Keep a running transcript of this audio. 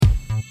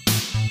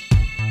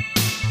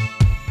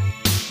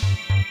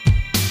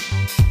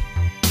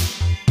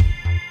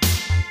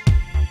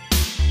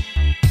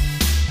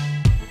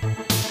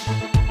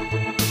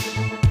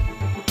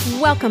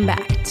Welcome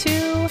back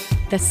to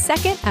the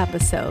second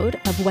episode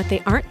of What They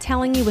Aren't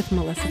Telling You with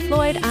Melissa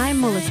Floyd. I'm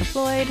Melissa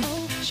Floyd.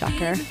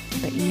 Shocker,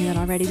 but you knew that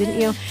already,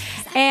 didn't you?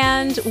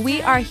 And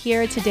we are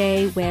here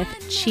today with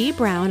Chi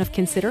Brown of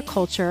Consider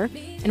Culture,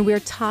 and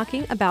we're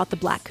talking about the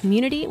Black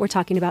community. We're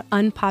talking about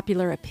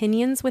unpopular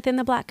opinions within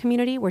the Black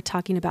community. We're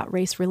talking about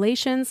race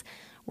relations.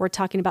 We're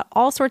talking about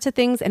all sorts of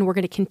things, and we're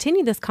going to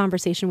continue this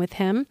conversation with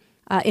him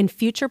in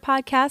future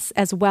podcasts,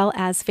 as well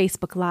as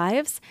Facebook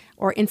Lives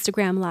or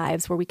Instagram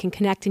Lives, where we can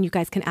connect and you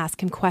guys can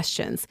ask him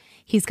questions.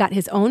 He's got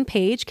his own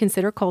page,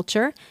 Consider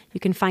Culture. You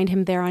can find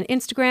him there on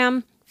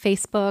Instagram,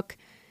 Facebook,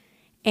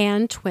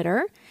 and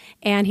Twitter.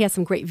 And he has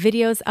some great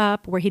videos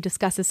up where he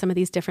discusses some of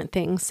these different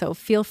things. So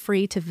feel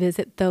free to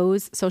visit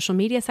those social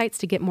media sites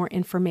to get more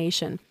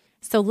information.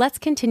 So let's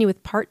continue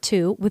with part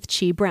 2 with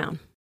Chi Brown.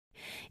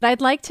 I'd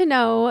like to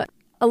know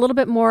a little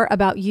bit more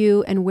about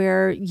you and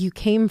where you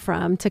came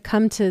from to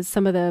come to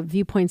some of the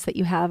viewpoints that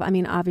you have. I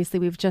mean, obviously,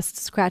 we've just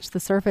scratched the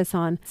surface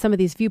on some of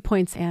these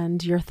viewpoints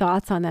and your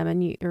thoughts on them.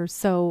 And you're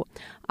so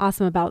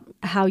awesome about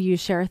how you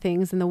share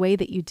things and the way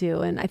that you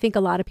do. And I think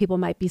a lot of people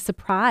might be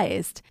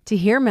surprised to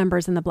hear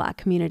members in the Black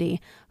community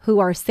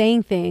who are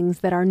saying things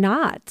that are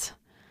not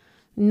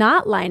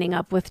lining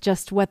up with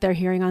just what they're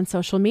hearing on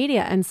social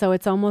media. And so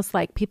it's almost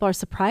like people are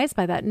surprised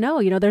by that.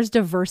 No, there's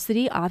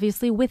diversity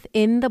obviously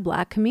within the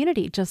Black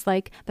community, just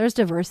like there's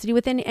diversity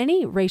within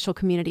any racial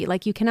community.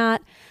 Like you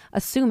cannot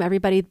assume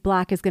everybody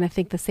Black is going to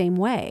think the same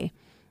way.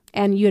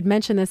 And you had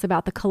mentioned this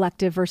about the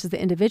collective versus the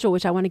individual,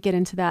 which I want to get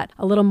into that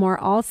a little more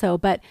also.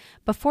 But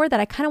before that,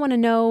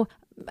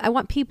 I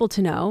want people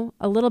to know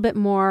a little bit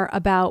more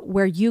about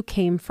where you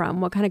came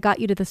from, what kind of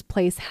got you to this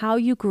place, how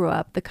you grew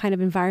up, the kind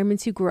of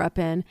environments you grew up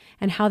in,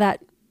 and how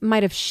that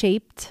might have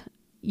shaped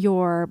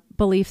your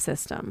belief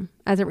system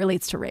as it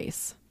relates to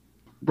race.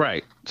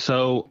 Right.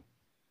 So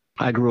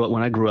when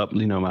I grew up,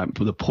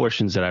 the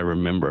portions that I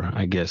remember,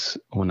 I guess,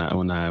 when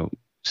I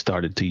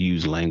started to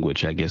use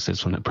language, I guess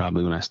that's when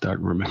I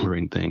started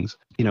remembering things.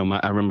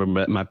 I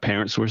remember my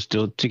parents were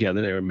still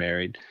together. They were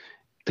married.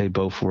 They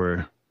both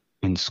were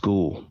in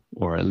school,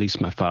 or at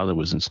least my father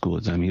was in school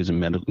at the time. He was in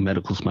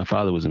medical. My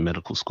father was in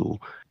medical school,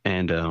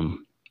 and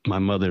my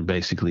mother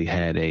basically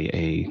had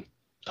a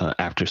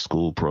after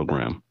school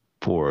program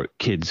for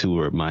kids who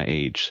were my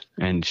age,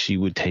 and she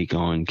would take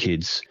on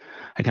kids.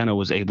 I kind of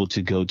was able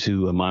to go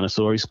to a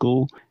Montessori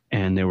school,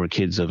 and there were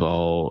kids of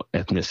all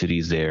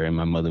ethnicities there, and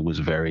my mother was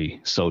very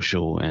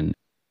social and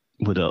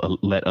would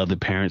let other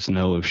parents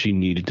know if she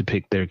needed to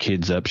pick their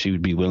kids up, she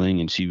would be willing,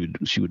 and she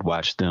would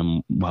watch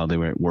them while they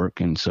were at work.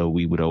 And so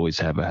we would always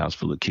have a house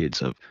full of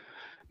kids of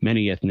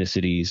many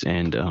ethnicities.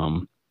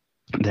 And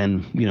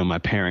then, my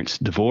parents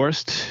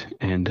divorced.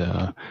 And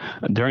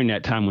during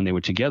that time when they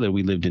were together,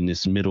 we lived in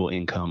this middle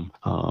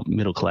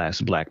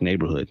class Black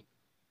neighborhood,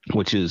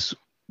 which is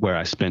where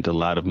I spent a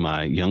lot of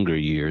my younger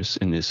years,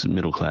 in this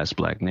middle class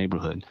Black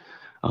neighborhood,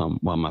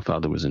 while my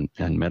father was in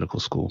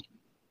medical school.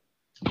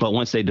 But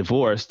once they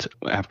divorced,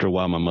 after a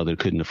while, my mother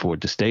couldn't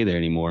afford to stay there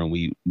anymore. And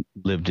we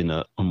lived in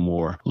a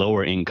more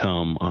lower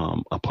income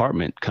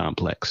apartment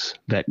complex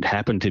that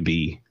happened to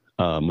be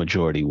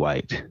majority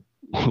white,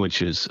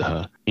 which is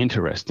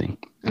interesting,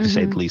 to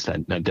say the least. I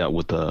dealt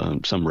with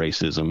some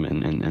racism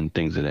and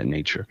things of that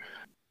nature.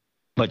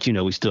 But,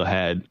 we still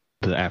had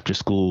the after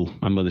school.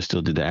 My mother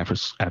still did the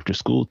after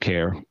school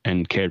care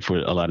and cared for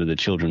a lot of the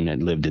children that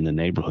lived in the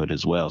neighborhood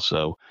as well.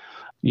 So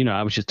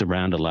I was just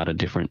around a lot of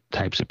different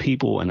types of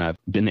people, and I've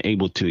been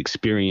able to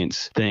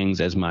experience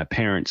things as my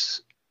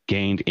parents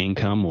gained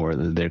income or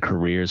their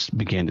careers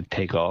began to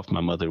take off. My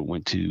mother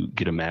went to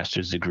get a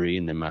master's degree,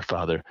 and then my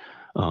father,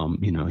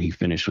 he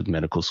finished with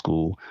medical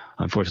school.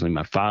 Unfortunately,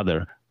 my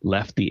father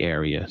left the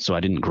area, so I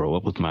didn't grow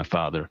up with my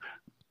father.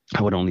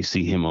 I would only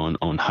see him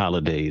on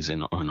holidays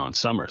and on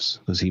summers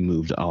because he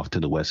moved off to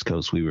the West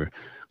Coast. We were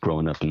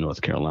growing up in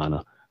North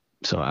Carolina.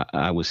 So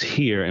I was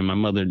here, and my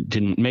mother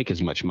didn't make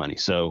as much money.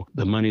 So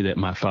the money that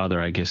my father,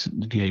 I guess,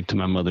 gave to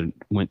my mother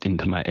went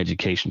into my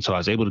education. So I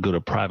was able to go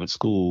to private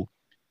school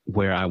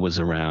where I was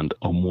around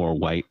a more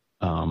white,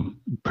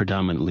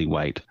 predominantly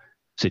white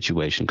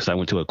situation, because I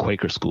went to a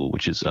Quaker school,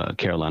 which is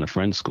Carolina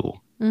Friends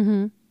School.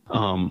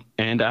 Mm-hmm.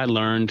 And I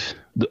learned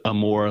a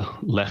more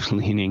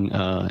left-leaning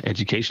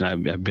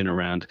education. I've been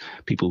around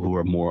people who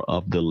are more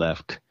of the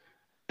left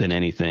than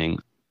anything.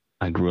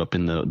 I grew up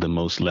in the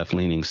most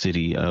left-leaning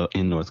city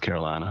in North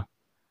Carolina,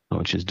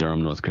 which is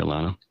Durham, North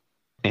Carolina.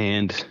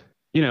 And,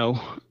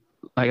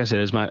 like I said,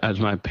 as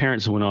my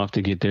parents went off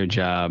to get their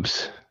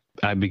jobs,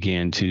 my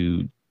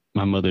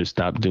mother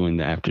stopped doing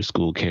the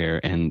after-school care,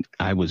 and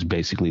I was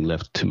basically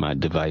left to my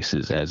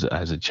devices as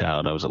a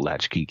child. I was a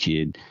latchkey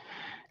kid.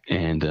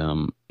 And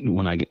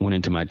when I went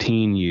into my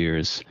teen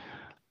years,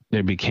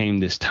 there became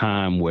this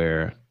time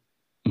where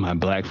my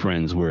Black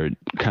friends were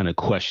kind of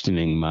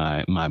questioning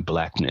my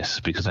Blackness,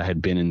 because I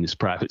had been in this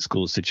private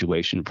school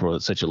situation for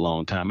such a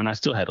long time. And I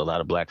still had a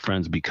lot of Black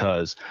friends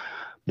because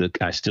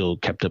I still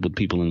kept up with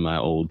people in my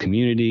old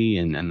community.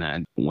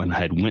 And when I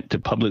had went to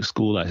public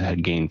school, I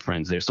had gained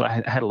friends there. So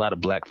I had a lot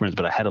of Black friends,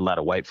 but I had a lot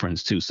of white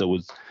friends too. So it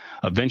was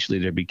eventually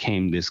there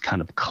became this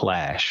kind of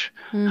clash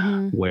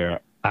where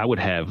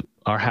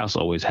our house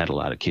always had a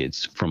lot of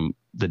kids from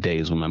the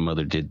days when my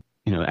mother did,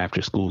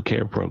 after school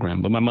care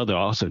program. But my mother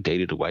also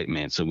dated a white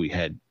man. So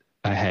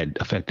I had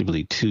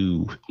effectively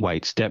two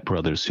white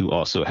stepbrothers who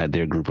also had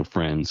their group of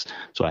friends.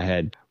 So I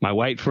had my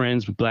white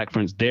friends, black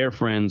friends, their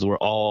friends were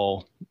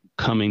all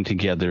coming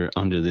together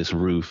under this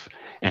roof,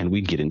 and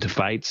we'd get into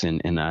fights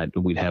and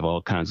we'd have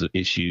all kinds of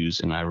issues.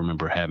 And I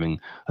remember having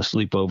a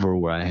sleepover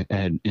where I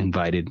had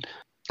invited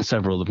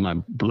several of my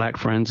black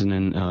friends and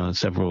then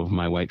several of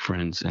my white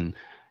friends. And,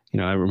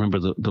 I remember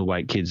the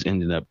white kids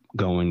ended up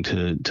going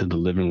to the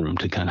living room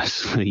to kind of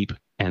sleep.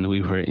 And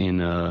we were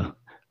in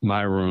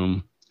my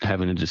room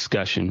having a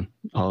discussion,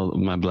 all of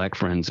my black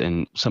friends,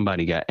 and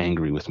somebody got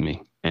angry with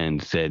me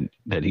and said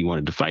that he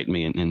wanted to fight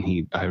me.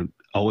 And I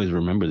always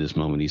remember this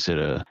moment. He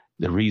said,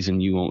 the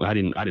reason you won't, I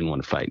didn't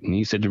want to fight. And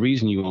he said, the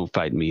reason you won't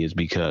fight me is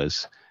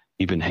because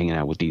you've been hanging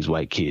out with these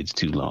white kids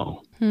too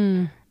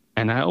long.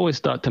 And I always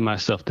thought to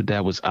myself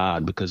that was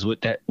odd, because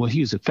what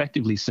he was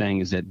effectively saying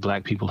is that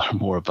black people are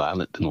more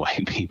violent than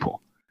white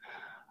people.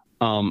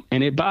 And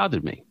it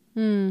bothered me.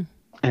 And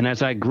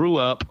as I grew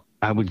up,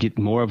 I would get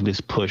more of this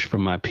push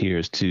from my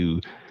peers to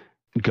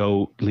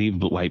go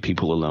leave white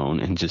people alone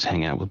and just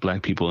hang out with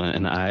black people.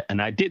 And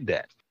I did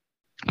that.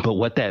 But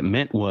what that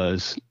meant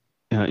was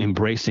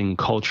embracing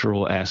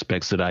cultural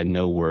aspects that I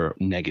know were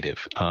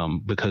negative,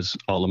 because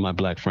all of my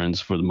black friends,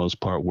 for the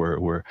most part,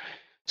 were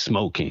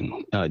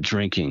smoking,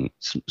 drinking,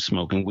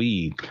 smoking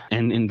weed,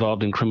 and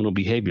involved in criminal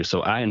behavior.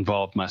 So I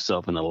involved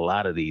myself in a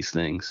lot of these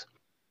things.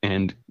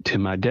 And to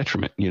my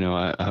detriment,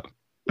 I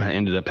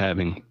ended up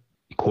having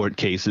court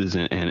cases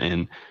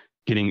and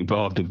getting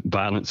involved in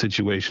violent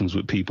situations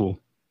with people.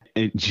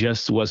 It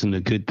just wasn't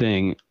a good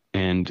thing.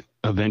 And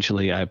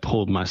eventually I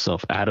pulled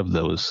myself out of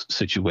those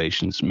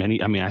situations.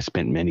 I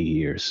spent many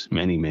years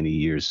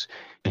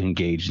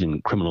engaged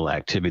in criminal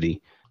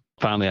activity.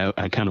 Finally,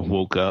 I kind of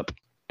woke up,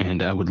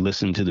 and I would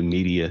listen to the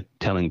media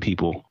telling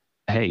people,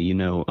 hey,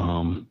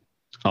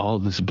 all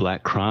this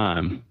black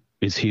crime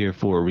is here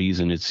for a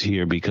reason. It's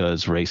here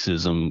because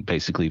racism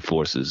basically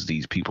forces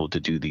these people to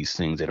do these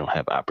things. They don't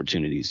have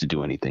opportunities to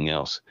do anything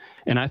else.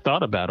 And I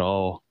thought about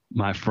all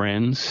my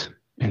friends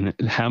and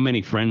how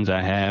many friends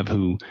I have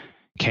who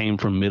came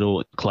from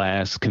middle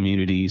class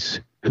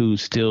communities who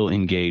still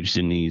engaged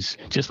in these,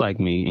 just like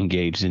me,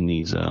 engaged in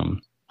these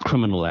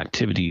criminal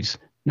activities,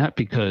 not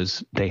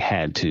because they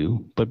had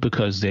to, but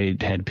because they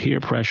had peer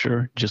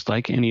pressure, just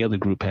like any other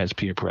group has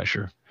peer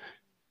pressure.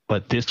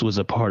 But this was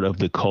a part of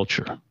the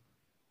culture.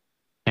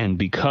 And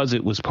because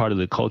it was part of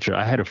the culture,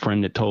 I had a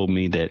friend that told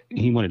me that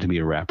he wanted to be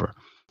a rapper.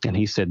 And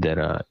he said that,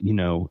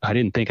 I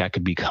didn't think I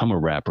could become a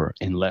rapper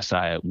unless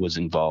I was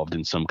involved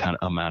in some kind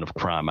of amount of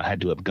crime. I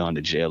had to have gone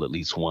to jail at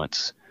least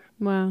once.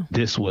 Wow.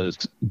 This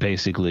was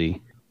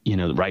basically,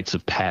 the rites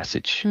of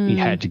passage. He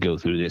had to go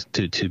through this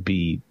to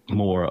be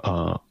more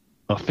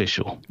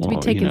official. To be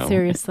taken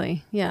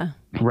seriously. Yeah.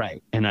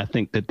 Right. And I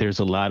think that there's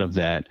a lot of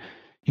that.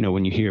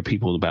 When you hear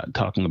people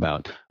talking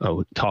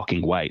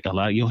white,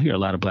 you'll hear a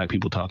lot of black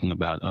people talking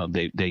about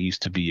they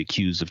used to be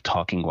accused of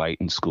talking white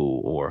in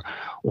school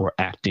or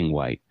acting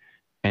white.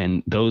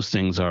 And those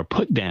things are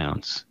put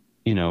downs,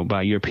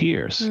 by your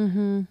peers.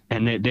 And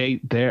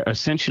they're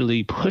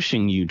essentially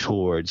pushing you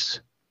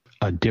towards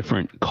a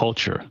different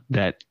culture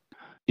that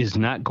is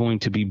not going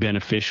to be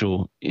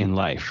beneficial in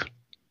life.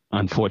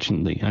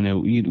 Unfortunately, I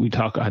know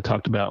I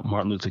talked about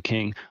Martin Luther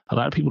King. A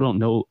lot of people don't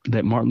know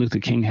that Martin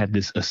Luther King had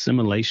this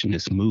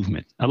assimilationist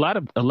movement. A lot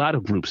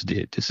of groups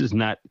did. This is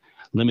not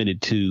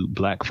limited to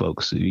black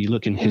folks. If you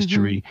look in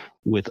history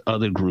with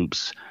other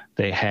groups,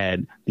 they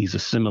had these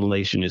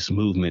assimilationist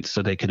movements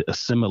so they could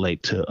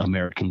assimilate to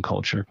American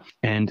culture.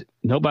 And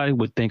nobody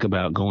would think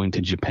about going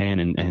to Japan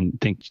and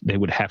think they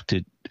would have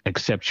to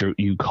accept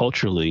you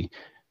culturally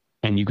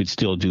and you could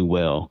still do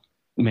well.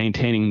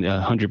 Maintaining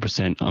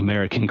 100%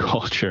 American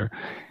culture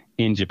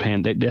in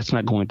Japan, that's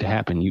not going to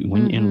happen.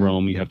 When in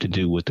Rome, you have to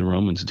do what the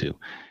Romans do.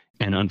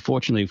 And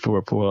unfortunately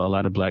for a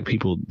lot of black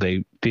people,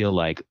 they feel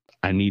like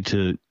I need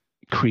to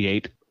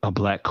create a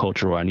black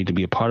culture, or I need to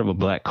be a part of a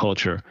black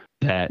culture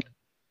that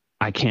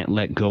I can't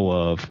let go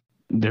of.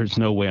 There's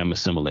no way I'm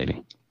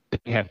assimilating.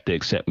 They have to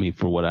accept me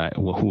for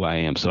who I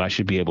am. So I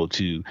should be able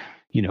to,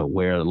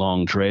 wear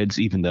long dreads,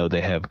 even though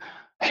they have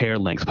hair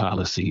length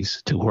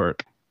policies to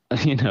work.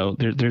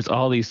 There's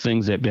all these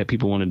things that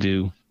people want to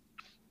do.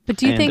 But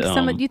do you think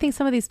some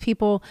of these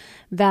people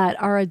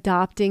that are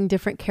adopting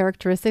different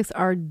characteristics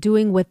are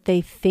doing what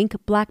they think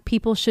black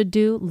people should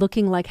do,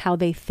 looking like how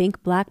they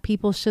think black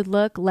people should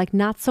look, like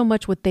not so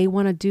much what they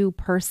want to do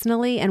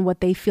personally and what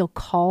they feel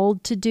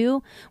called to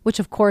do, which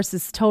of course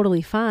is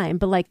totally fine,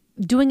 but like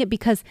doing it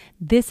because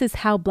this is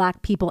how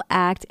black people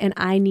act and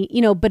I need,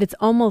 but it's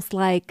almost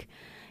like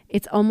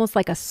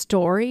a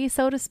story,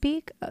 so to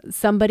speak,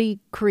 somebody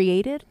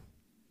created.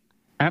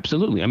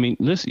 Absolutely. I mean,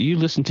 you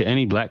listen to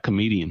any black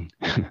comedian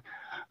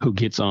who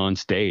gets on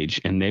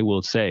stage and they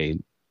will say,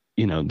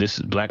 this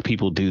is black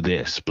people do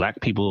this,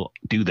 black people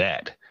do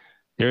that.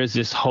 there is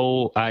this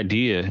whole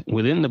idea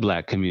within the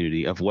Black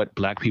community of what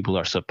Black people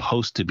are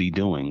supposed to be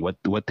doing,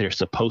 what they're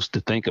supposed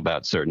to think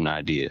about certain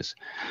ideas.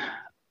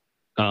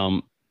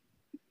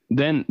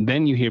 Then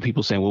you hear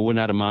people saying, well, we're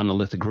not a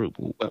monolithic group,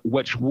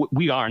 which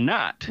we are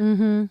not.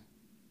 Mm-hmm.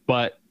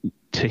 But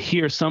to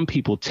hear some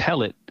people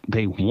tell it,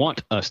 they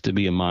want us to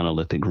be a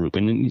monolithic group.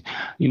 And,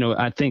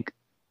 I think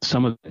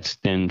some of it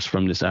stems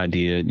from this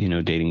idea,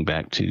 dating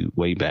back to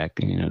way back,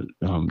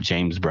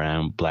 James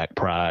Brown, Black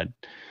Pride,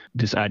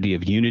 this idea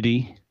of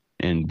unity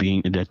and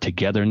being the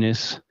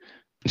togetherness,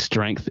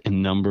 strength in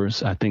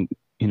numbers. I think,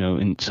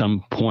 in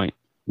some point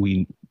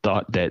we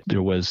thought that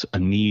there was a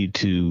need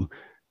to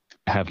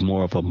have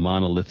more of a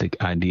monolithic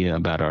idea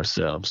about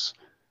ourselves.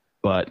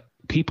 But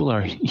people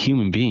are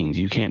human beings.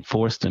 You can't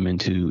force them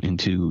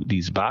into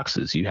these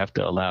boxes. You have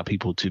to allow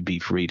people to be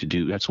free to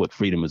do. That's what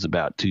freedom is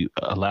about, to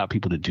allow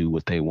people to do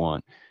what they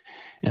want.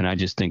 And I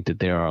just think that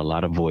there are a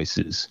lot of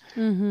voices.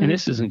 Mm-hmm. And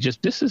this isn't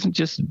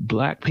just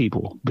Black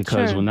people,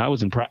 because Sure. when I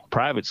was in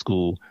private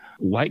school,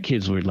 white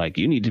kids were like,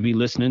 you need to be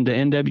listening to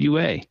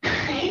NWA.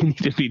 You need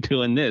to be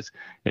doing this.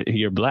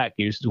 You're Black.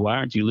 Why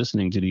aren't you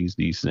listening to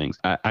these things?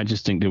 I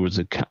just think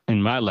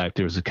in my life,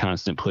 there was a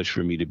constant push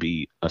for me to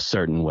be a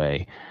certain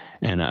way.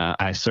 And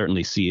I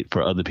certainly see it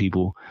for other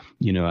people.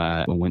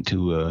 I went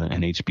to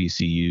an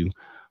HBCU,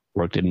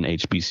 worked at an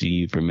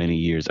HBCU for many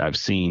years. I've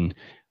seen,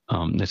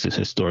 this is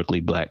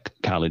historically Black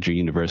college or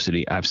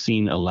university. I've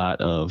seen a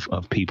lot of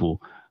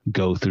people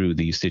go through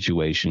these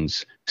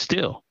situations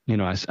still.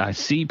 I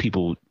see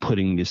people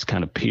putting this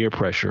kind of peer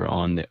pressure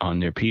on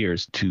their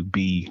peers to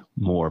be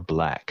more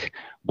Black,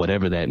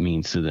 whatever that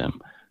means to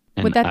them.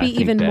 And would that be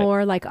even that,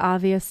 more like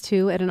obvious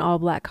too at an all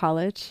Black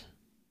college?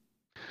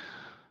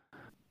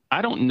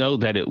 I don't know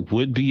that it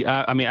would be.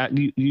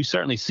 You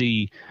certainly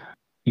see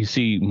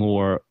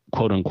more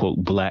quote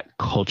unquote Black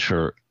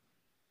culture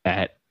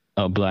at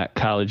a Black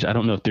college. I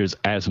don't know if there's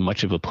as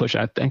much of a push.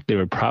 I think there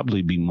would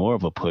probably be more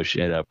of a push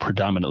at a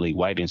predominantly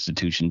white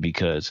institution,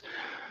 because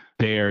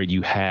there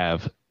you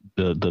have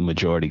the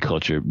majority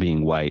culture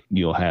being white.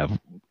 You'll have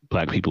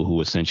Black people who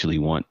essentially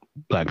want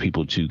Black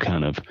people to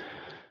kind of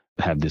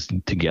have this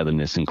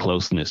togetherness and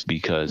closeness,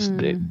 because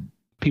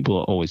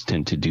people always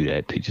tend to do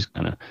that. They just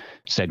kind of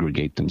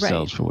segregate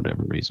themselves for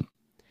whatever reason.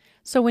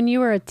 So when you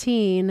were a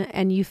teen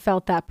and you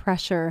felt that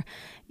pressure,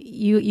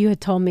 you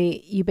had told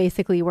me you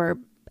basically were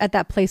at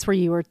that place where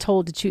you were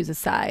told to choose a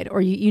side,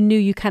 or you knew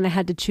you kind of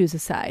had to choose a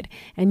side,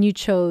 and you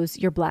chose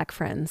your Black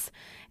friends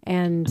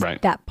and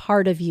that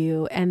part of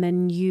you. And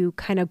then you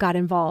kind of got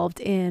involved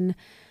in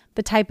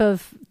the type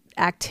of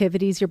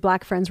activities your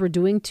Black friends were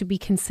doing to be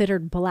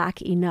considered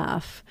Black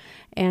enough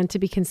and to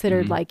be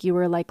considered like you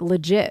were like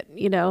legit,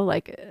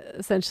 like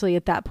essentially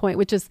at that point,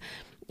 which is,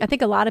 I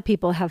think a lot of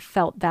people have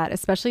felt that,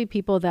 especially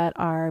people that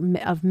are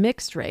of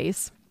mixed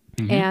race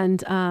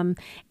and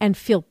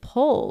feel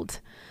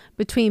pulled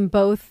between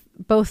both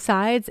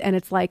sides. And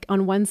it's like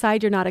on one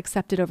side, you're not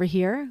accepted over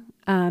here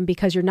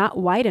because you're not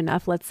white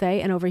enough, let's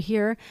say, and over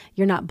here,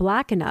 you're not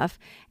Black enough.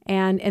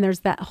 And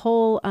there's that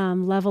whole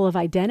level of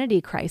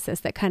identity crisis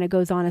that kind of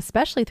goes on,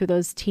 especially through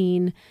those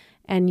teen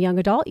and young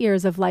adult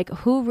years of like,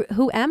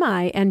 who am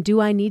I? And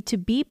do I need to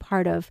be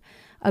part of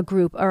a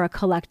group or a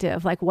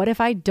collective? Like, what if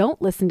I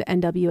don't listen to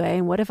NWA?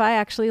 And what if I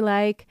actually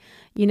like,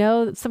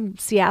 some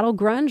Seattle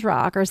grunge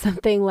rock or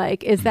something?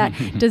 Like,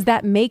 does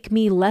that make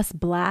me less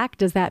Black?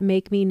 Does that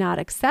make me not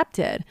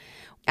accepted?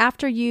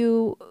 After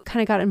you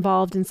kind of got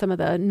involved in some of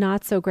the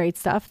not so great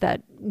stuff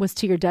that was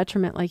to your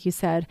detriment, like you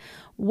said,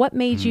 what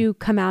made you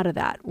come out of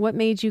that? What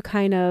made you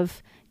kind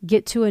of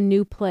get to a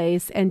new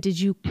place? And did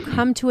you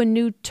come to a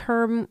new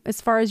term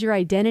as far as your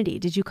identity?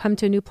 Did you come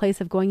to a new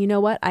place of going, you know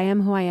what, I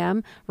am who I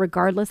am,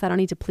 regardless, I don't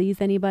need to please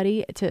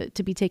anybody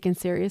to be taken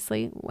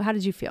seriously? How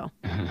did you feel?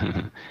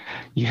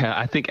 Yeah,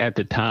 I think at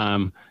the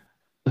time,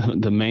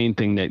 the main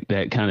thing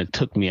that kind of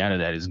took me out of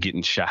that is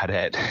getting shot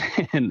at.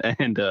 and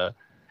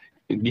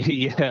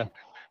yeah,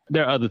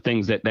 there are other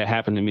things that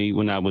happened to me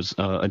when I was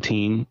a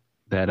teen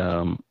that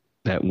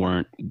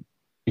weren't,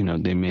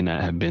 they may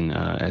not have been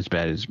as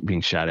bad as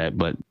being shot at,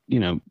 but,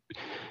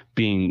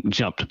 being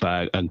jumped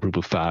by a group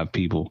of 5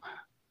 people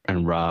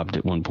and robbed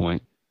at one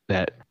point,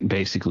 that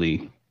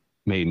basically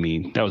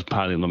that was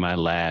probably my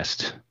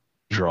last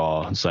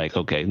draw. It's like,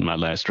 okay, my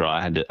last draw.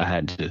 I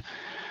had to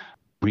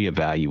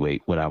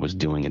reevaluate what I was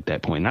doing at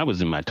that point. And I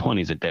was in my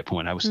 20s at that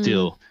point. I was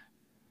still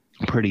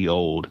pretty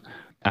old.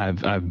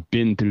 I've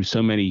been through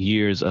so many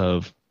years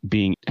of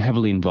being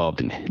heavily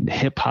involved in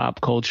hip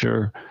hop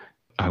culture.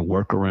 I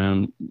work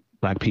around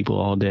Black people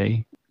all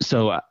day.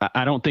 So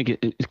I don't think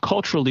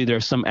culturally,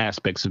 there's some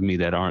aspects of me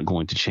that aren't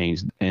going to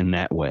change in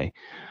that way,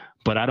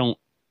 but I don't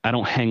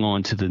hang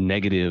on to the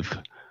negative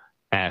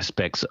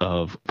aspects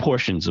of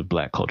portions of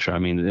Black culture. I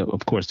mean,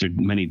 of course, there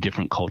are many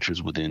different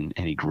cultures within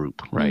any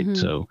group, right?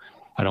 So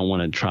I don't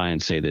want to try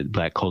and say that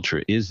Black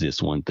culture is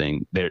this one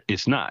thing.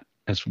 It's not.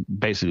 That's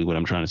basically what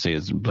I'm trying to say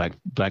is Black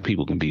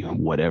people can be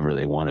whatever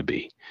they want to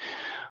be.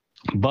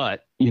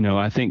 But,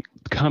 I think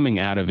coming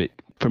out of it,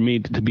 for me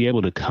to be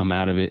able to come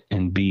out of it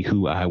and be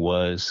who I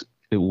was,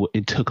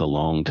 it took a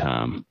long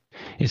time.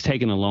 It's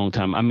taken a long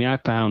time. I mean, I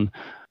found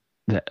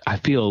that I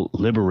feel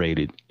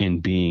liberated in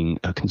being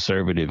a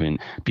conservative and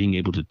being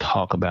able to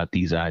talk about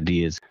these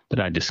ideas that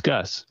I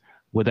discuss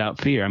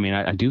without fear. I mean,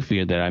 I do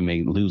fear that I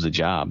may lose a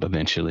job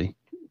eventually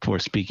for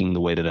speaking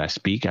the way that I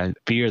speak. I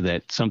fear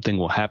that something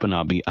will happen.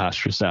 I'll be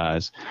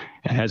ostracized.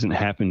 It hasn't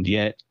happened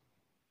yet,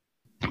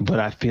 but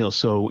I feel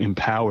so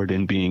empowered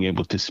in being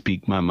able to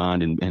speak my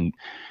mind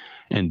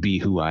and be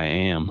who I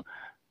am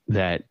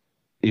that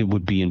it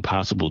would be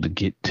impossible to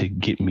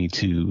get me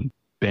to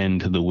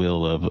bend to the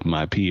will of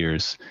my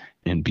peers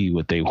and be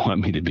what they want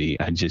me to be.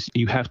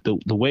 You have to,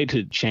 the way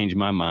to change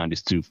my mind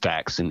is through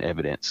facts and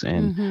evidence.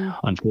 And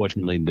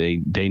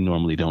unfortunately, they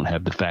normally don't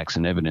have the facts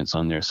and evidence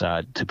on their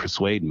side to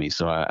persuade me.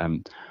 So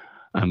I'm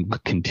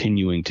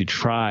continuing to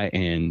try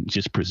and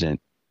just present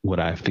what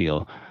I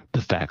feel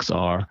the facts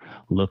are,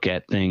 look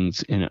at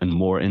things in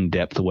more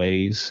in-depth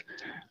ways,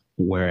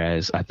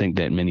 whereas I think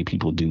that many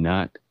people do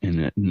not.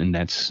 And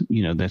that's,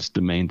 that's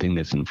the main thing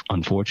that's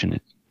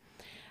unfortunate.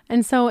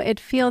 And so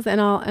it feels,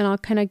 and I'll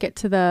kind of get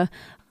to the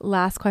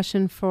last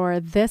question for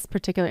this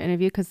particular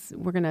interview, because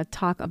we're going to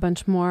talk a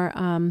bunch more.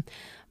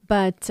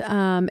 But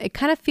it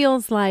kind of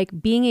feels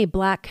like being a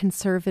Black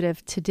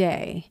conservative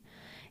today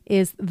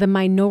is the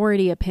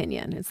minority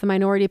opinion. It's the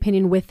minority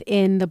opinion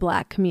within the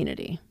Black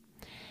community.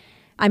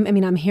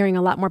 I'm hearing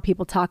a lot more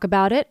people talk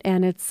about it.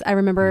 And I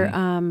remember,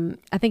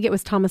 I think it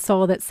was Thomas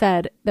Sowell that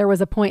said there was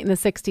a point in the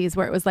 60s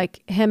where it was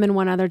like him and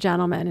one other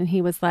gentleman. And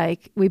he was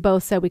like, we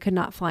both said we could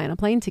not fly on a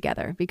plane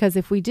together, because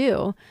if we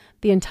do,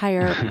 the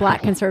entire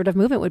Black conservative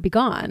movement would be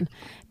gone.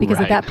 Because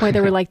at that point,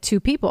 there were like two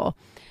people.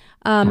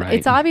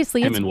 It's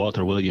obviously him and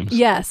Walter Williams.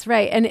 Yes,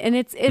 right. And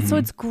it's so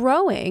it's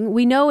growing.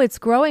 We know it's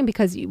growing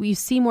because you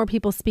see more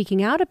people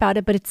speaking out about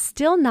it, but it's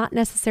still not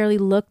necessarily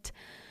looked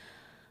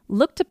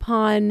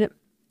upon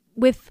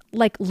with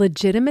like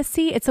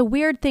legitimacy. It's a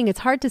weird thing.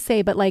 It's hard to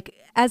say, but like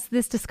as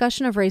this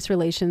discussion of race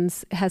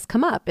relations has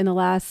come up in the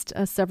last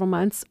several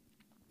months,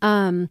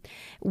 when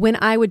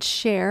I would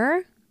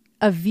share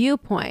a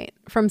viewpoint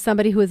from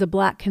somebody who is a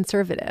Black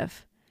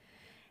conservative,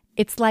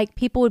 it's like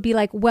people would be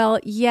like, well,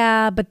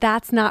 yeah, but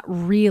that's not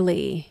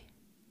really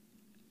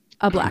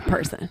a Black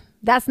person.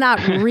 That's not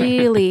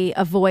really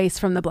a voice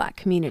from the Black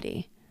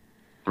community.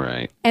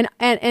 Right.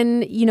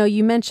 And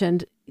you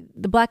mentioned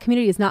the Black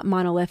community is not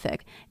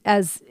monolithic,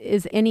 as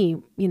is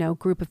any,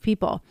 group of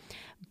people.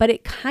 But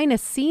it kind of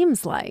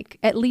seems like,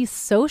 at least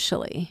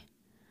socially,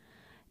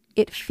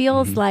 it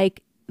feels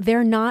like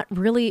they're not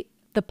really,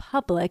 the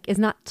public is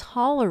not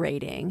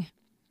tolerating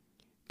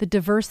the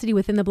diversity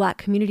within the Black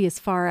community as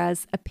far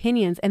as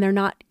opinions, and they're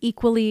not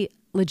equally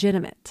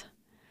legitimate.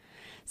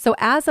 So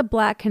as a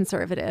Black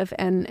conservative,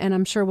 and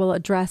I'm sure we'll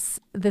address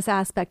this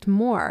aspect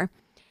more,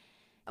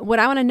 what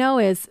I want to know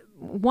is,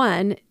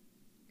 one,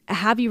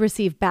 have you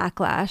received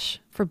backlash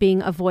for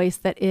being a voice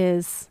that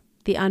is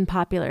the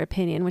unpopular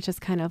opinion, which is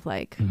kind of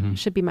like,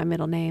 should be my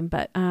middle name,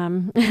 but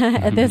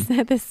at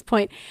this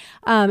point,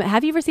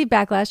 have you received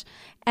backlash?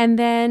 And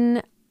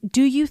then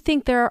do you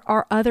think there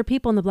are other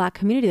people in the Black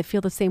community that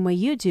feel the same way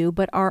you do,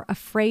 but are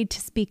afraid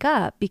to speak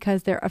up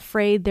because they're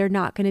afraid they're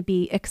not going to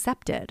be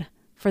accepted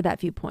for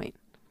that viewpoint?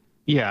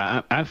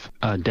 Yeah, I've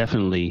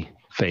definitely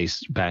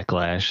faced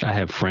backlash. I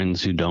have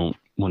friends who don't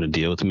want to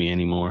deal with me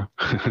anymore,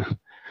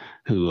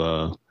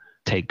 who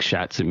take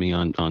shots at me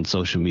on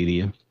social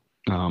media.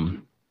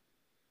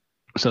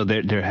 So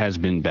there has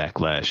been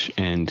backlash,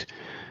 and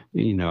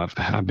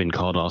I've been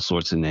called all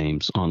sorts of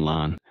names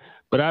online.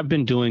 But I've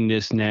been doing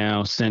this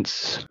now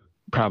since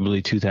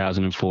probably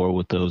 2004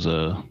 with those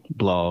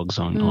blogs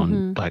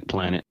on Black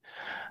Planet.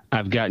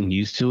 I've gotten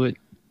used to it,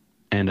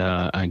 and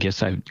I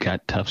guess I've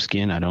got tough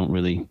skin. I don't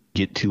really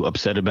get too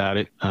upset about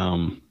it.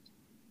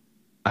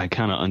 I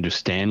kind of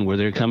understand where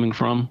they're coming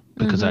from,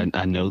 because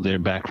I know their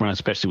background,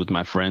 especially with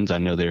my friends. I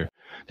know their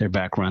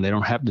background. They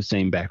don't have the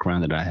same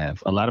background that I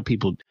have. A lot of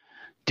people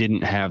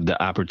didn't have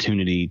the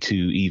opportunity to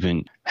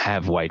even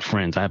have white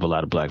friends. I have a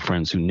lot of Black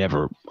friends who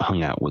never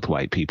hung out with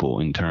white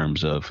people in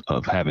terms of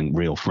having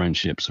real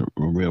friendships or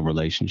real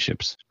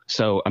relationships.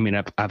 So, I mean,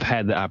 I've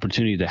had the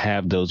opportunity to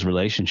have those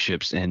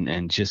relationships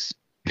and just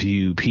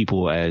view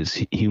people as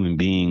human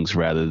beings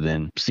rather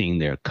than seeing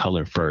their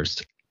color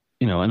first.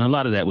 And a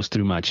lot of that was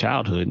through my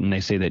childhood. And they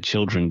say that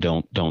children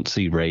don't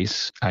see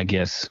race. I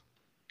guess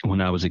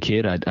when I was a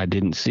kid, I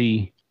didn't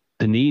see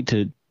the need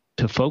to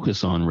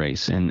focus on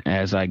race. And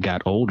as I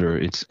got older,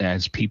 it's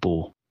as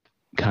people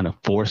kind of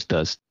forced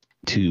us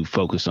to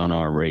focus on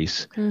our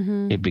race,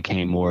 it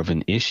became more of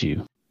an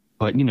issue.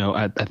 But,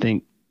 I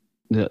think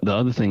the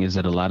other thing is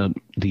that a lot of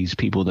these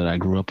people that I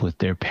grew up with,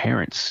 their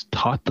parents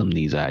taught them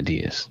these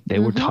ideas. They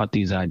were taught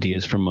these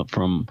ideas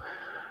from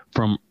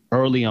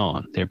early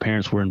on. Their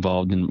parents were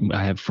involved in,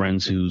 I have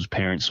friends whose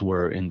parents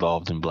were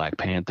involved in Black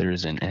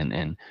Panthers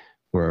and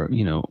were,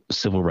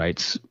 civil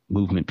rights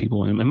movement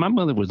people. And my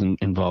mother was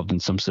involved in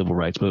some civil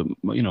rights, but,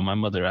 my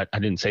mother, I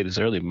didn't say this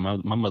earlier,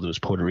 but my mother was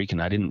Puerto Rican.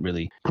 I didn't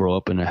really grow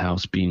up in a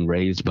house being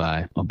raised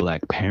by a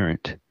Black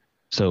parent.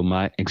 So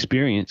my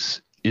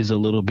experience is a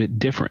little bit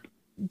different.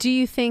 Do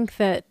you think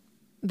that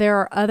there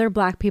are other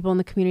Black people in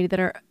the community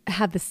that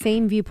have the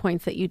same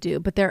viewpoints that you do,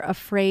 but they're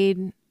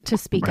afraid to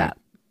speak up.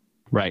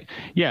 Right.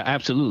 Yeah,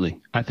 absolutely.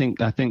 I think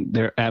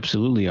there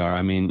absolutely are.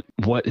 I mean,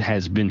 what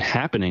has been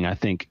happening, I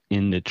think,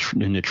 in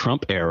the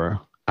Trump era,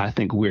 I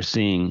think we're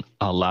seeing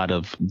a lot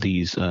of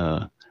these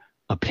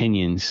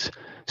opinions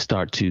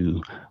start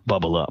to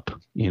bubble up.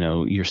 You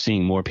know, you're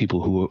seeing more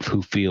people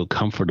who feel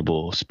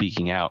comfortable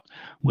speaking out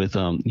with,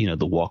 you know,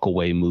 the walk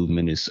away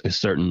movement is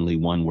certainly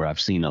one where I've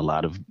seen a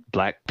lot of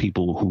Black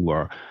people who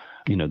are,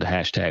 you know, the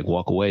hashtag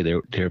walk away.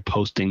 They're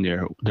posting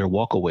their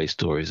walk away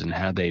stories and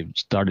how they've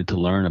started to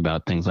learn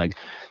about things like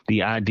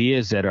the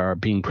ideas that are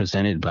being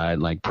presented by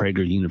like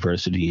Prager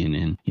University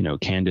and you know,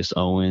 Candace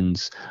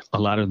Owens, a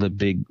lot of the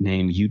big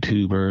name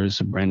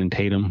YouTubers, Brandon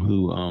Tatum,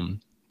 who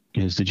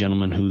is the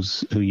gentleman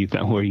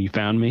where you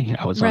found me.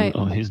 I was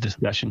on his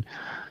discussion.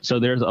 So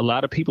there's a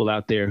lot of people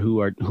out there who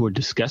are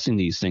discussing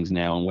these things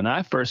now. And when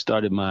I first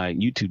started my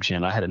YouTube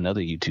channel, I had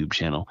another YouTube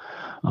channel.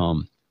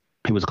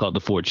 It was called the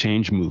For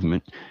Change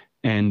Movement.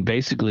 And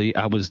basically,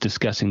 I was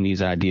discussing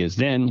these ideas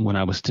then when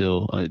I was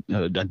still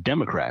a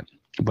Democrat,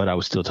 but I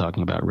was still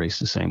talking about race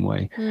the same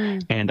way.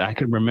 And I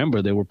could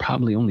remember there were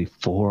probably only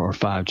 4 or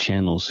 5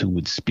 channels who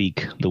would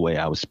speak the way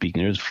I was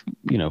speaking. There's,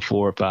 you know,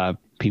 4 or 5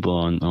 people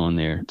on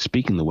there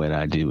speaking the way that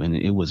I do. And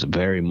it was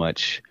very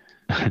much,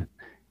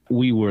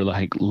 we were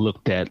like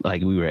looked at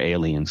like we were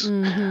aliens.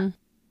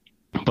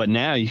 But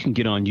now you can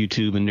get on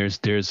YouTube and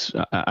there's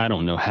I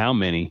don't know how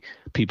many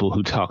people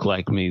who talk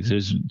like me.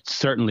 There's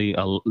certainly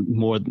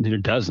there are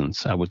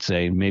dozens, I would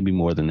say, maybe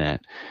more than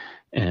that.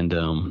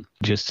 And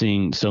just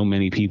seeing so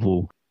many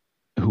people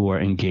who are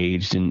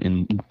engaged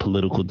in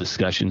political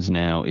discussions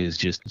now is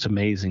just, it's an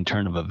amazing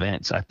turn of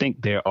events. I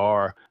think there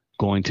are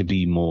going to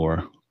be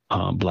more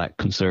Black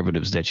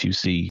conservatives that you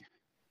see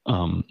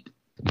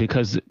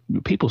because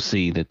people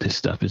see that this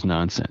stuff is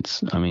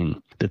nonsense. I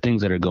mean, the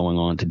things that are going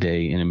on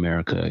today in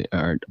America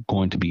are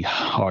going to be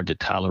hard to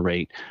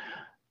tolerate.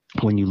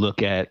 When you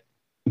look at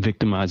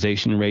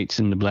victimization rates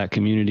in the Black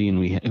community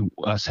and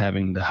us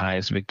having the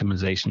highest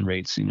victimization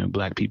rates, you know,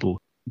 Black people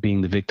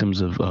being the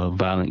victims of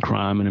violent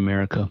crime in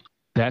America,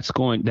 that's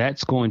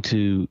going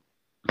to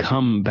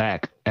come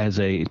back as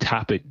a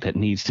topic that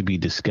needs to be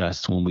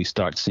discussed when we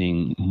start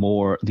seeing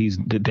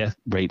the death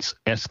rates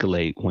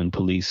escalate when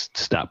police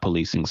stop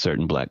policing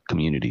certain Black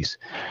communities.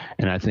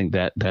 And I think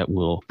that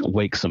will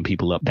wake some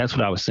people up. That's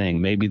what I was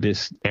saying. Maybe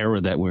this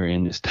era that we're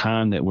in, this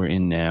time that we're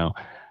in now,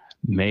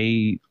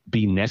 may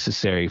be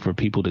necessary for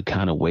people to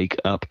kind of wake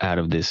up out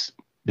of this.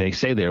 They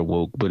say they're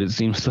woke, but it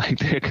seems like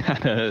they're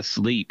kind of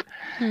asleep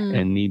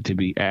and need to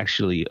be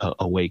actually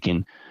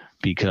awakened,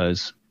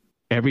 because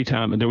every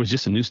time, and there was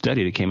just a new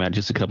study that came out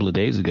just a couple of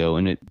days ago,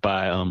 and it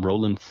by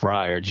Roland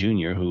Fryer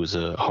Jr., who is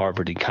a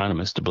Harvard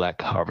economist, a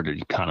Black Harvard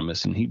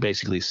economist, and he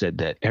basically said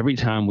that every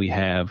time we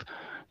have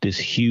this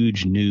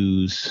huge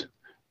news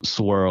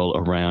swirl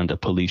around a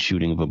police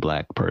shooting of a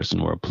Black person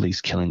or a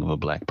police killing of a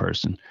Black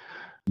person,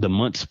 the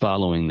months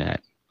following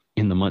that,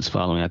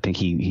 I think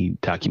he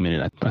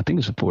documented, I think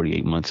it was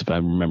 48 months, if I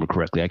remember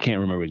correctly. I can't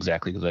remember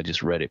exactly because I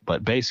just read it.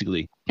 But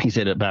basically, he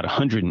said about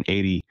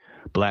 180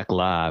 Black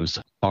lives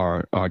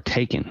are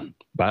taken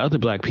by other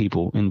Black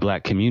people in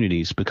Black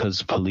communities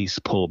because police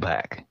pull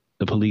back.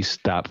 The police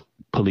stop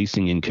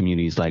policing in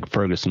communities. Like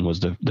Ferguson was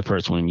the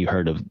first one. You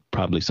heard of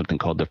probably something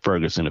called the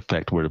Ferguson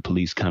effect, where the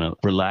police kind of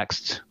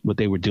relaxed what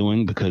they were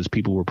doing because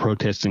people were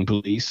protesting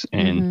police.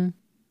 And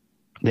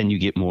then you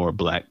get more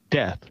Black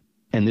death.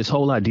 And this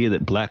whole idea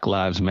that Black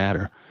lives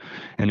matter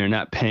and they're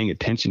not paying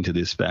attention to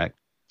this fact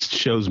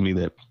shows me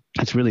that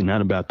it's really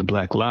not about the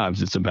Black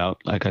lives. It's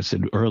about, like I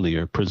said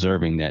earlier,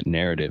 preserving that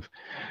narrative.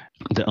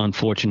 The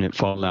unfortunate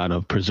fallout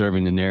of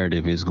preserving the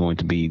narrative is going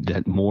to be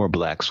that more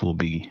Blacks will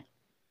be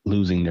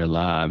losing their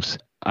lives.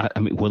 I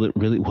mean, will it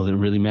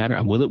really matter?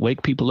 Will it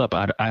wake people up?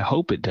 I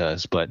hope it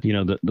does. But, you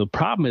know, the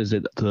problem is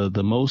that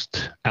the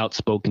most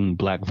outspoken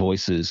Black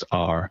voices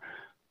are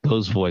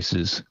those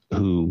voices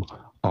who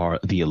are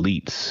the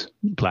elites,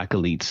 Black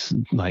elites,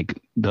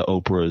 like the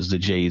Oprahs, the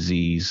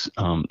Jay-Z's,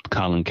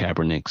 Colin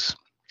Kaepernicks.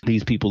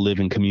 These people live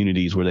in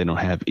communities where they don't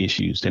have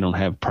issues. They don't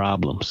have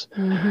problems.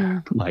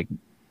 Like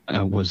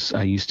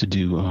I used to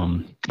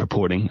do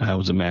reporting. I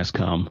was a mass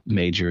comm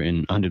major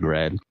in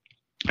undergrad,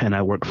 and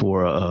I worked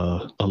for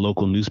a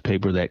local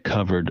newspaper that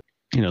covered,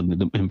 you know,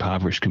 the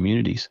impoverished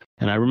communities.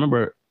 And I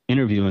remember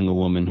interviewing a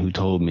woman who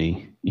told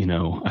me, you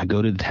know, I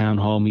go to the town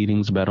hall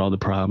meetings about all the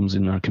problems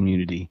in our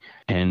community,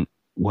 and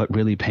what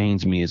really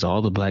pains me is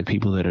all the Black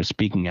people that are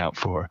speaking out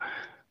for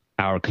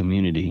our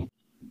community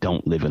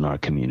don't live in our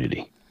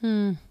community.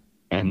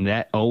 And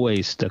that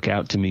always stuck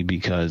out to me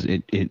because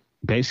it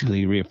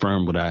basically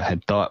reaffirmed what I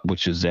had thought,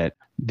 which is that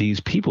these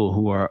people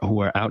who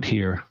are out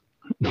here,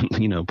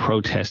 you know,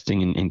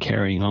 protesting and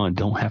carrying on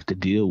don't have to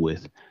deal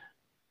with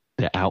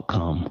the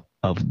outcome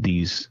of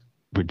these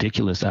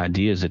ridiculous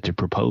ideas that they're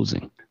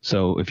proposing.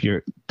 So if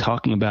you're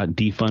talking about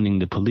defunding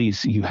the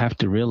police, you have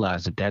to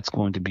realize that that's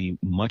going to be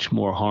much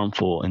more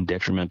harmful and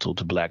detrimental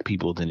to Black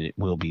people than it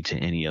will be to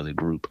any other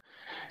group.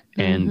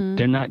 And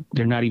they're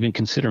not even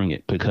considering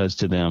it, because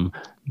to them,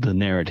 the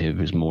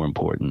narrative is more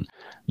important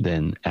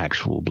than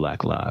actual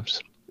Black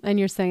lives. And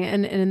you're saying,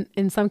 and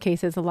in some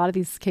cases, a lot of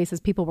these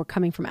cases, people were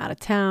coming from out of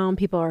town.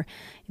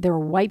 There were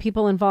white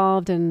people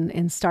involved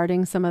in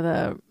starting some of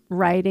the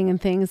rioting and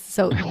things.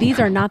 So these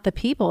are not the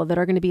people that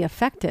are going to be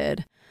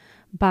affected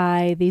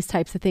by these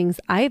types of things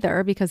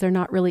either, because they're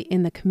not really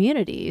in the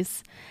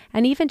communities.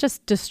 And even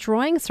just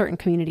destroying certain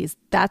communities,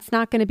 that's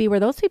not going to be where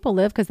those people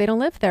live, because they don't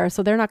live there.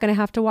 So they're not going to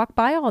have to walk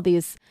by all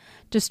these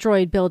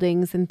destroyed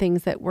buildings and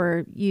things that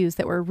were used,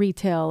 that were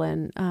retail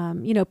and,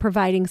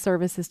 providing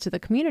services to the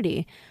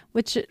community,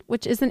 which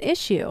is an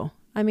issue.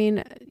 I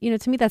mean,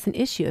 to me, that's an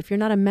issue. If you're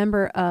not a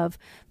member of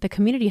the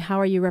community, how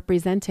are you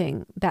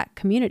representing that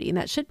community? And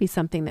that should be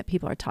something that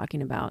people are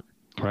talking about.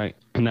 Right.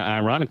 And the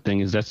ironic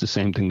thing is that's the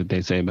same thing that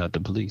they say about the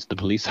police. The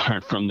police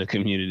aren't from the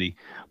community,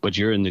 but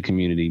you're in the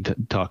community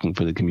talking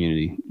for the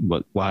community.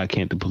 But why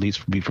can't the police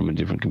be from a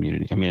different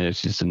community? I mean,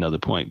 it's just another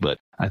point. But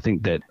I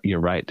think that you're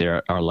right.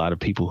 There are a lot of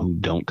people who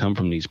don't come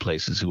from these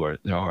places who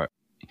are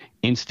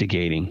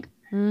instigating.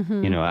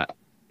 Mm-hmm.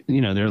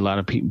 There are a lot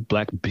of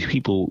Black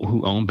people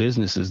who own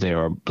businesses there,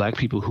 or Black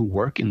people who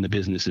work in the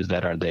businesses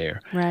that are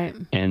there. Right.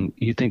 And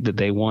you think that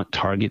they want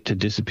Target to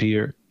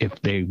disappear if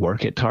they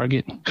work at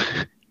Target?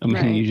 I mean,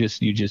 right.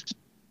 you just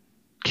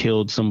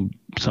killed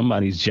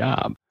somebody's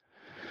job.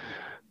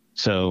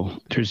 So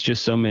there's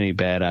just so many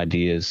bad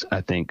ideas, I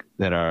think,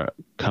 that are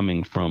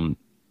coming from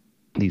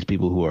these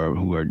people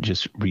who are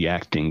just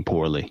reacting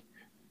poorly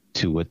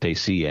to what they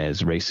see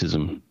as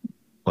racism,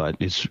 but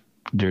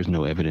there's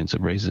no evidence of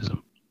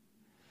racism.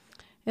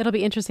 It'll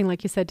be interesting,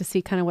 like you said, to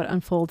see kind of what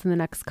unfolds in the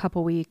next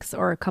couple weeks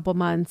or a couple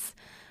months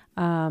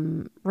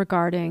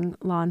regarding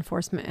law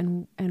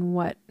enforcement and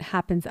what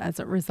happens as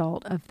a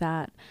result of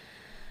that.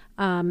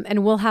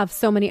 And we'll have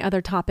so many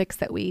other topics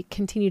that we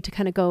continue to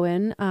kind of go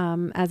in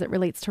as it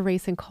relates to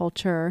race and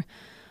culture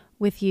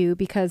with you,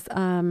 because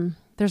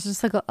there's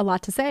just like a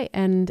lot to say.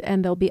 And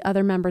there'll be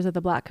other members of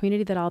the Black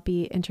community that I'll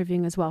be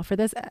interviewing as well for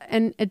this.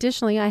 And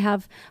additionally, I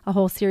have a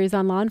whole series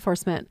on law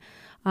enforcement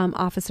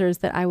officers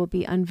that I will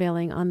be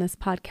unveiling on this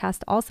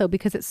podcast also,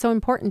 because it's so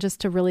important just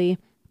to really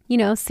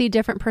see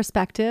different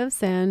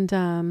perspectives and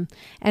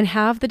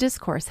have the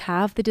discourse,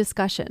 have the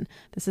discussion.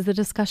 This is a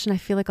discussion I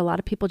feel like a lot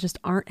of people just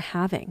aren't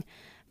having.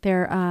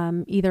 They're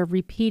either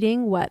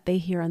repeating what they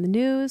hear on the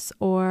news,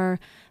 or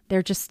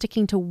they're just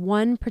sticking to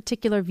one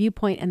particular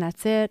viewpoint and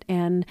that's it.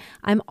 And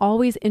I'm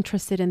always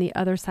interested in the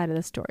other side of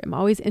the story. I'm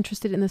always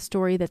interested in the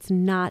story that's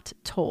not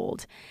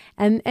told.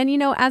 And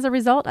as a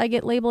result, I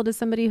get labeled as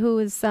somebody who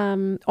is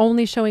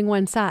only showing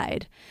one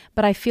side.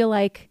 But I feel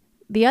like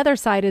the other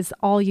side is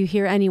all you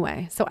hear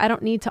anyway. So I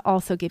don't need to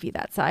also give you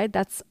that side.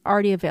 That's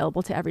already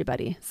available to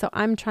everybody. So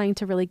I'm trying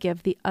to really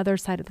give the other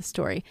side of the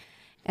story.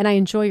 And I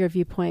enjoy your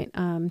viewpoint,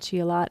 Chi,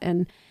 a lot.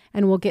 And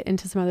we'll get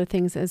into some other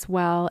things as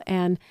well.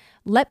 And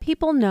let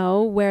people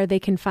know where they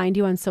can find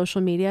you on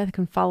social media. They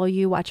can follow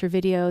you, watch your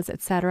videos,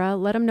 etc.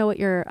 Let them know what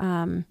your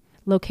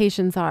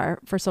locations are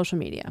for social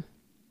media.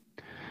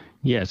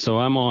 Yeah, so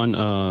I'm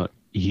on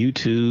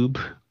YouTube,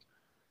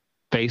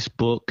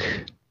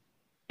 Facebook,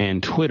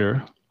 and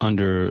Twitter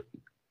under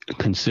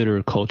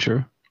Consider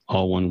Culture,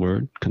 all one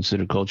word,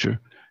 Consider Culture,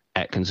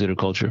 at Consider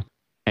Culture.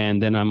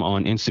 And then I'm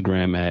on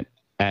Instagram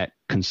at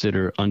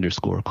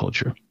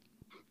Consider_Culture.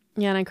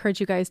 Yeah, and I encourage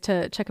you guys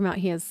to check him out.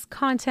 He has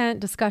content,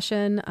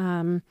 discussion,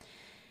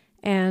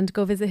 and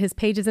go visit his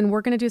pages. And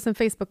we're going to do some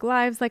Facebook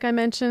Lives, like I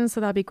mentioned,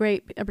 so that'll be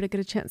great. Everybody get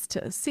a chance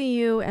to see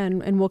you,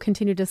 and we'll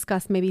continue to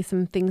discuss maybe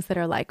some things that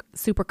are like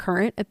super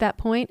current at that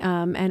point.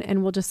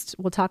 And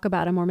we'll talk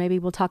about them, or maybe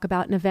we'll talk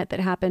about an event that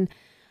happened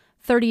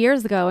 30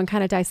 years ago and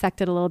kind of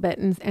dissect it a little bit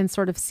and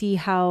sort of see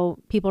how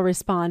people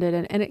responded.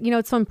 And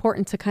it's so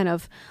important to kind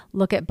of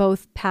look at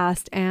both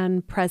past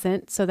and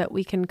present so that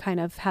we can kind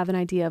of have an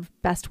idea of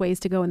best ways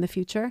to go in the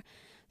future.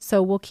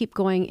 So we'll keep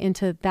going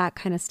into that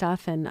kind of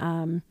stuff.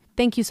 And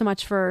thank you so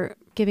much for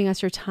giving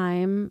us your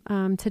time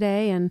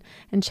today and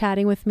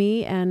chatting with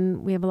me.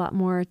 And we have a lot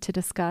more to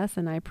discuss,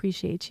 and I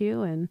appreciate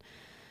you. And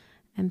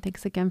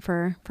thanks again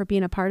for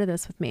being a part of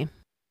this with me.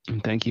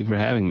 And thank you for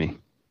having me.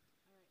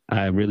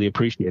 I really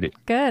appreciate it.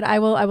 Good. I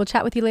will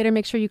chat with you later.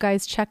 Make sure you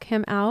guys check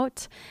him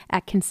out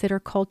at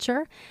Consider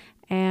Culture.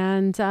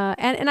 And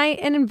I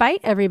invite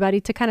everybody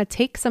to kind of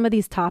take some of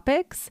these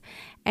topics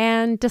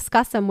and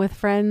discuss them with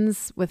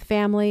friends, with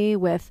family,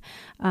 with,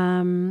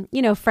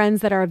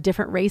 friends that are of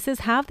different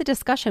races. Have the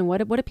discussion. What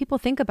do people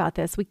think about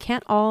this? We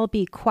can't all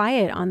be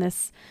quiet on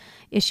this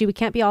issue. We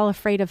can't be all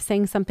afraid of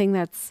saying something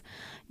that's,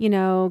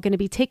 going to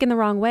be taken the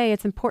wrong way.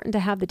 It's important to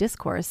have the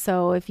discourse.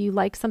 So if you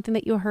like something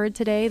that you heard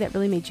today that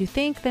really made you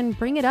think, then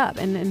bring it up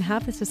and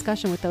have this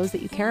discussion with those that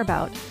you care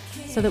about,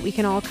 so that we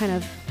can all kind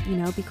of,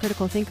 be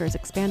critical thinkers,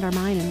 expand our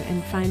mind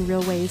and find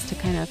real ways to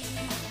kind of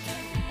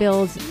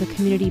build the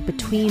community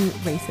between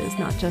races,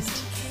 not just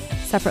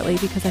separately,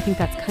 because I think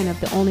that's kind of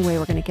the only way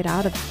we're going to get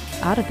out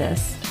of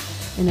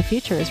this in the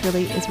future is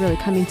really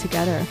coming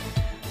together.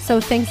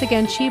 So thanks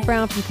again, Chi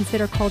Brown from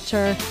Consider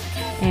Culture.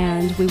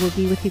 And we will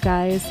be with you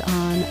guys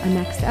on a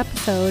next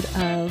episode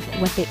of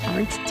What They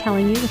Aren't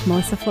Telling You with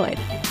Melissa Floyd.